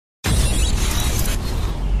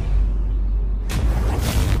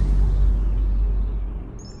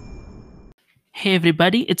Hey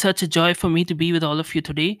everybody, it's such a joy for me to be with all of you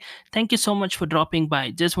today. Thank you so much for dropping by.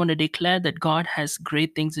 Just want to declare that God has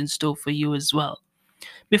great things in store for you as well.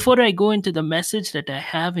 Before I go into the message that I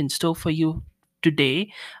have in store for you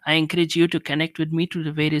today, I encourage you to connect with me through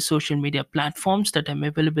the various social media platforms that I'm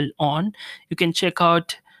available on. You can check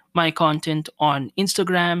out my content on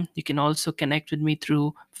Instagram. You can also connect with me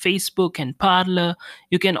through Facebook and Parler.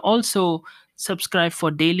 You can also subscribe for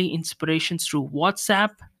daily inspirations through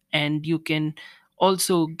WhatsApp, and you can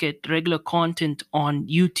also get regular content on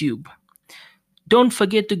YouTube. Don't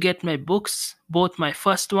forget to get my books, both my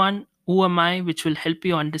first one, Who Am I, which will help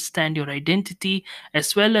you understand your identity,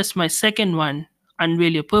 as well as my second one,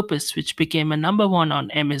 Unveil Your Purpose, which became a number one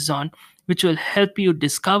on Amazon, which will help you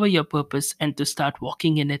discover your purpose and to start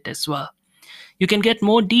walking in it as well. You can get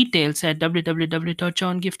more details at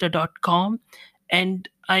www.johngiftah.com. And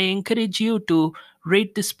I encourage you to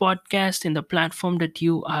rate this podcast in the platform that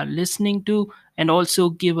you are listening to and also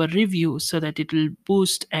give a review so that it will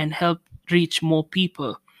boost and help reach more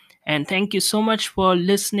people. And thank you so much for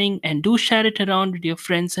listening, and do share it around with your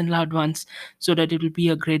friends and loved ones so that it will be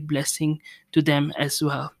a great blessing to them as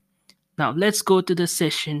well. Now, let's go to the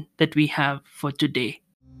session that we have for today.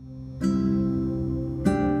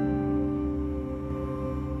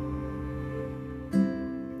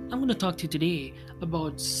 I'm going to talk to you today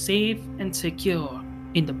about safe and secure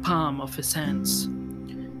in the palm of his hands.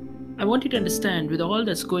 I want you to understand, with all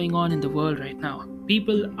that's going on in the world right now,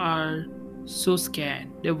 people are so scared,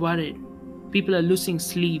 they're worried, people are losing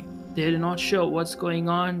sleep, they're not sure what's going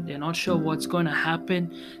on, they're not sure what's going to happen.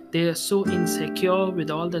 They are so insecure with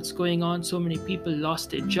all that's going on. So many people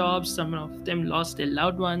lost their jobs, some of them lost their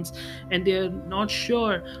loved ones, and they're not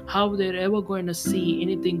sure how they're ever going to see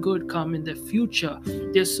anything good come in the future.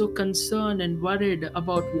 They're so concerned and worried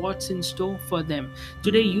about what's in store for them.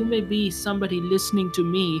 Today, you may be somebody listening to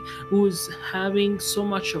me who's having so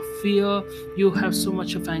much of fear, you have so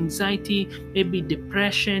much of anxiety, maybe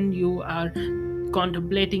depression, you are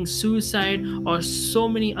contemplating suicide, or so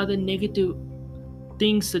many other negative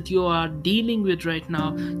things that you are dealing with right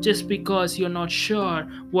now just because you're not sure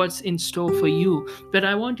what's in store for you. But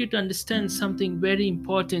I want you to understand something very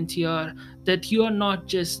important here, that you are not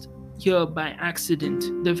just here by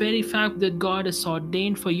accident. The very fact that God has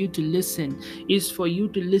ordained for you to listen is for you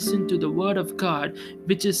to listen to the Word of God,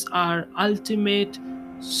 which is our ultimate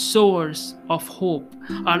source of hope,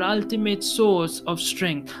 our ultimate source of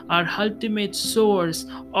strength, our ultimate source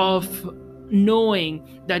of knowing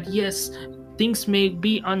that yes, things may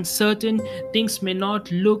be uncertain, things may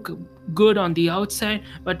not look good on the outside,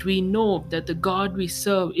 but we know that the God we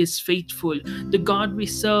serve is faithful. The God we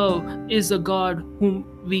serve is a God whom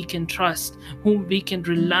we can trust, whom we can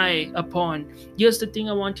rely upon. Here's the thing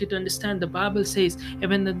I want you to understand. The Bible says,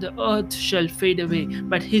 even that the earth shall fade away,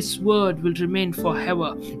 but his word will remain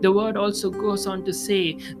forever. The word also goes on to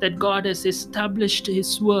say that God has established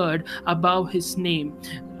his word above his name.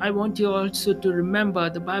 I want you also to remember,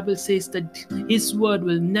 the Bible says that his word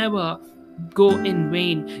will never go in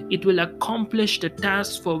vain. It will accomplish the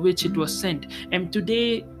task for which it was sent. And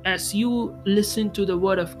today, as you listen to the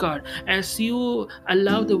word of God, as you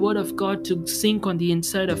allow the word of God to sink on the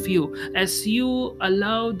inside of you, as you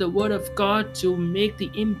allow the word of God to make the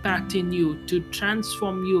impact in you, to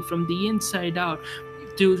transform you from the inside out,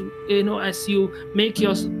 to as you make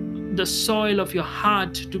the soil of your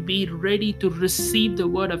heart to be ready to receive the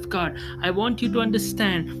word of God, I want you to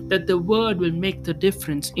understand that the word will make the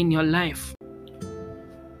difference in your life.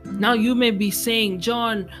 Now you may be saying,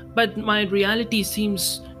 John, but my reality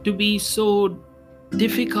seems to be so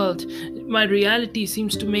difficult. My reality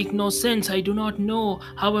seems to make no sense. I do not know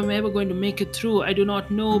how I'm ever going to make it through. I do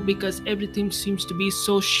not know, because everything seems to be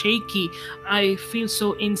so shaky. I feel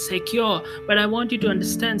so insecure. But I want you to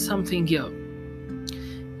understand something here.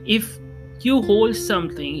 If you hold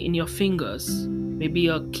something in your fingers, maybe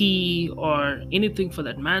a key or anything for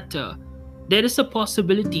that matter, there is a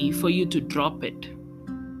possibility for you to drop it.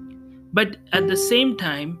 But at the same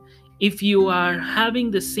time, if you are having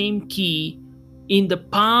the same key in the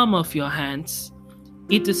palm of your hands,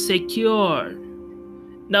 it is secure.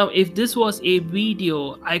 Now, if this was a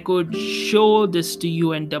video, I could show this to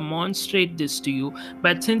you and demonstrate this to you.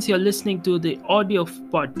 But since you're listening to the audio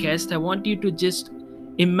podcast, I want you to just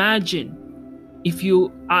imagine. If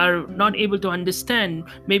you are not able to understand,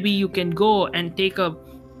 maybe you can go and take a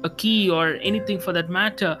key or anything for that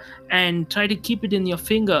matter and try to keep it in your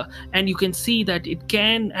finger, and you can see that it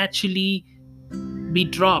can actually be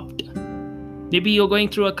dropped. Maybe you're going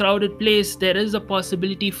through a crowded place, there is a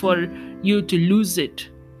possibility for you to lose it.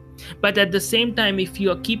 But at the same time, if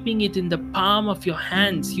you are keeping it in the palm of your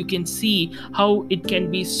hands, you can see how it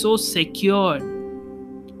can be so secure,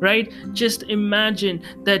 right? Just imagine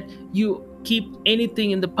that you keep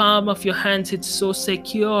anything in the palm of your hands, it's so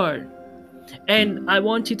secure. And I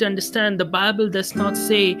want you to understand, the Bible does not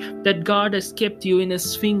say that God has kept you in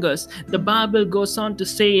his fingers. The Bible goes on to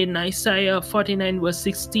say in Isaiah 49, verse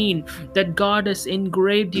 16, that God has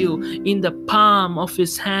engraved you in the palm of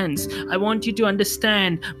his hands. I want you to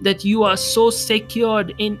understand that you are so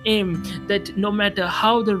secured in him that no matter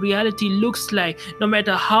how the reality looks like, no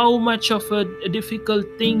matter how much of a difficult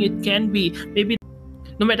thing it can be, maybe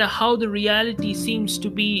no matter how the reality seems to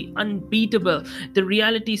be unbeatable, the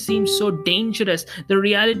reality seems so dangerous, the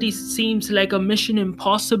reality seems like a mission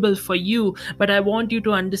impossible for you. But I want you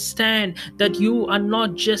to understand that you are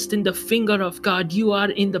not just in the finger of God, you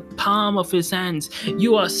are in the palm of his hands.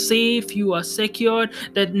 You are safe, you are secure,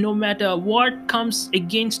 that no matter what comes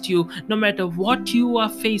against you, no matter what you are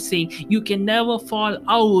facing, you can never fall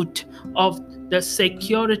out of the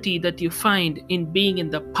security that you find in being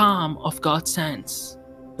in the palm of God's hands.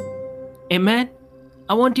 Amen.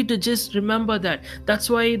 I want you to just remember that. That's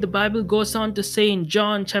why the Bible goes on to say in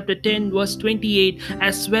John chapter 10, verse 28,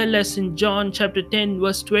 as well as in John chapter 10,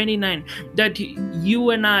 verse 29, that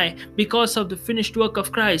you and I, because of the finished work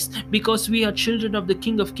of Christ, because we are children of the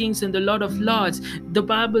King of Kings and the Lord of Lords, the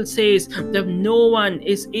Bible says that no one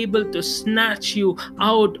is able to snatch you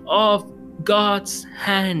out of God's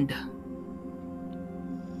hand.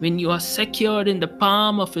 When you are secured in the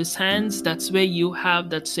palm of his hands, that's where you have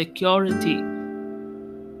that security.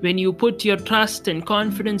 When you put your trust and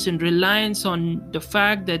confidence and reliance on the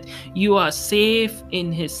fact that you are safe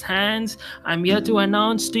in his hands, I'm here to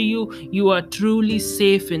announce to you, you are truly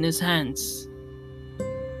safe in his hands.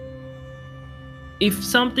 If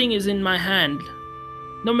something is in my hand,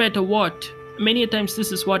 no matter what, many times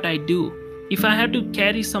this is what I do. If I have to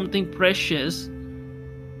carry something precious,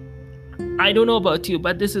 I don't know about you,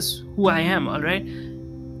 but this is who I am, all right?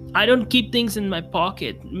 I don't keep things in my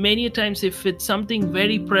pocket. Many times, if it's something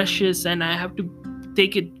very precious and I have to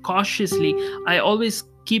take it cautiously, I always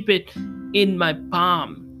keep it in my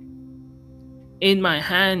palm, in my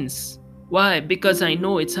hands. Why? Because I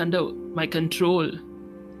know it's under my control.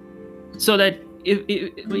 So that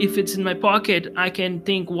if it's in my pocket, I can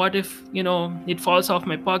think, what if it falls off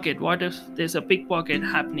my pocket? What if there's a pickpocket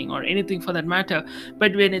happening or anything for that matter?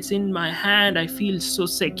 But when it's in my hand, I feel so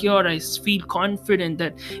secure. I feel confident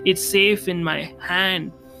that it's safe in my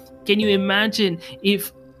hand. Can you imagine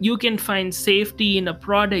if you can find safety in a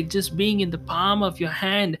product just being in the palm of your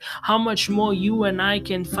hand? How much more you and I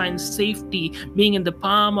can find safety being in the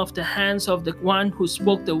palm of the hands of the one who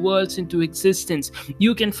spoke the worlds into existence.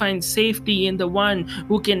 You can find safety in the one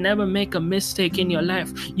who can never make a mistake in your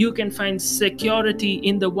life. You can find security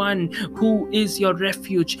in the one who is your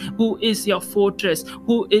refuge, who is your fortress,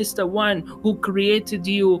 who is the one who created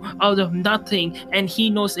you out of nothing, and he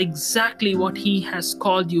knows exactly what he has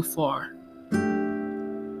called you for.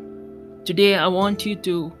 Today, I want you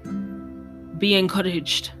to be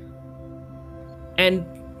encouraged and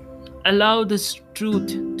allow this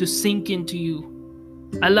truth to sink into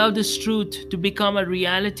you. Allow this truth to become a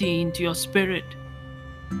reality into your spirit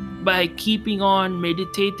by keeping on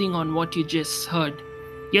meditating on what you just heard.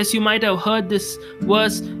 Yes, you might have heard this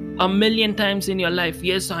verse a million times in your life.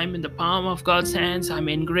 Yes, I'm in the palm of God's hands. I'm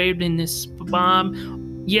engraved in his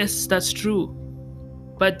palm. Yes, that's true.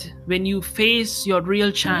 But when you face your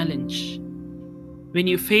real challenge, when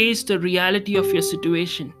you face the reality of your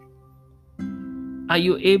situation, are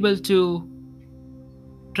you able to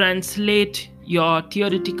translate your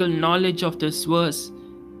theoretical knowledge of this verse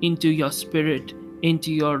into your spirit,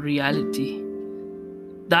 into your reality?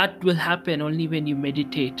 That will happen only when you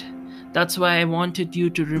meditate. That's why I wanted you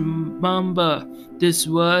to remember this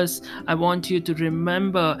verse. I want you to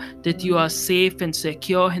remember that you are safe and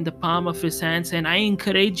secure in the palm of his hands. And I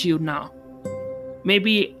encourage you now,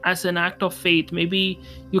 maybe as an act of faith, maybe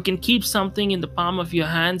you can keep something in the palm of your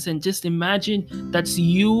hands and just imagine that's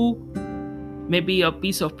you. Maybe a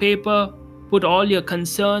piece of paper, put all your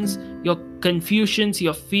concerns, your confusions,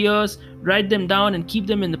 your fears, write them down and keep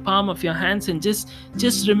them in the palm of your hands, and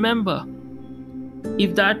just remember,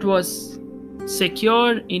 if that was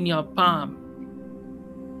secure in your palm,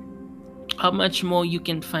 how much more you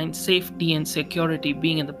can find safety and security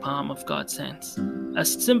being in the palm of God's hands. A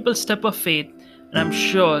simple step of faith, and I'm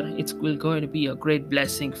sure it's going to be a great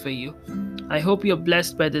blessing for you. I hope you're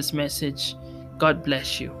blessed by this message. God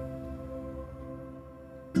bless you.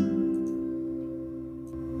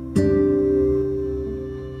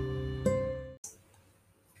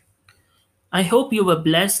 I I hope you were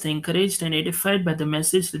blessed, encouraged, and edified by the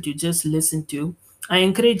message that you just listened to. I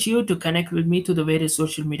encourage you to connect with me through the various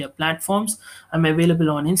social media platforms. I'm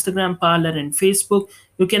available on Instagram, Parler, and Facebook.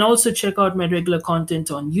 You can also check out my regular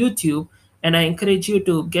content on YouTube. And I encourage you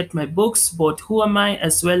to get my books, both Who Am I,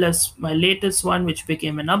 as well as my latest one, which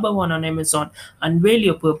became a number one on Amazon, Unveil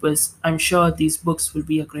Your Purpose. I'm sure these books will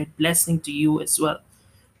be a great blessing to you as well.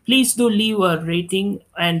 Please do leave a rating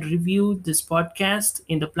and review this podcast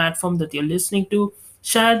in the platform that you're listening to.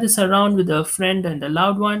 Share this around with a friend and a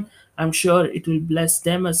loved one. I'm sure it will bless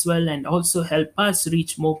them as well and also help us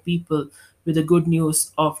reach more people with the good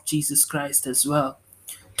news of Jesus Christ as well.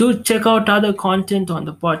 Do check out other content on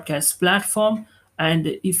the podcast platform. And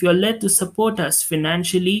if you're led to support us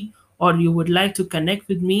financially or you would like to connect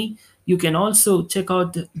with me, you can also check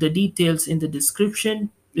out the details in the description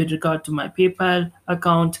with regard to my PayPal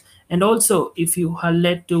account. And also, if you are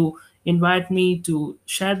led to invite me to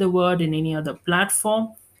share the word in any other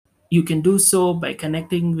platform, you can do so by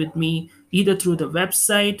connecting with me either through the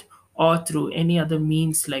website or through any other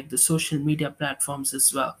means like the social media platforms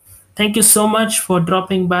as well. Thank you so much for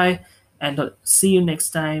dropping by, and I'll see you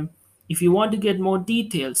next time. If you want to get more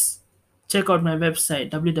details, check out my website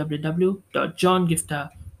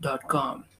www.johngiftah.com.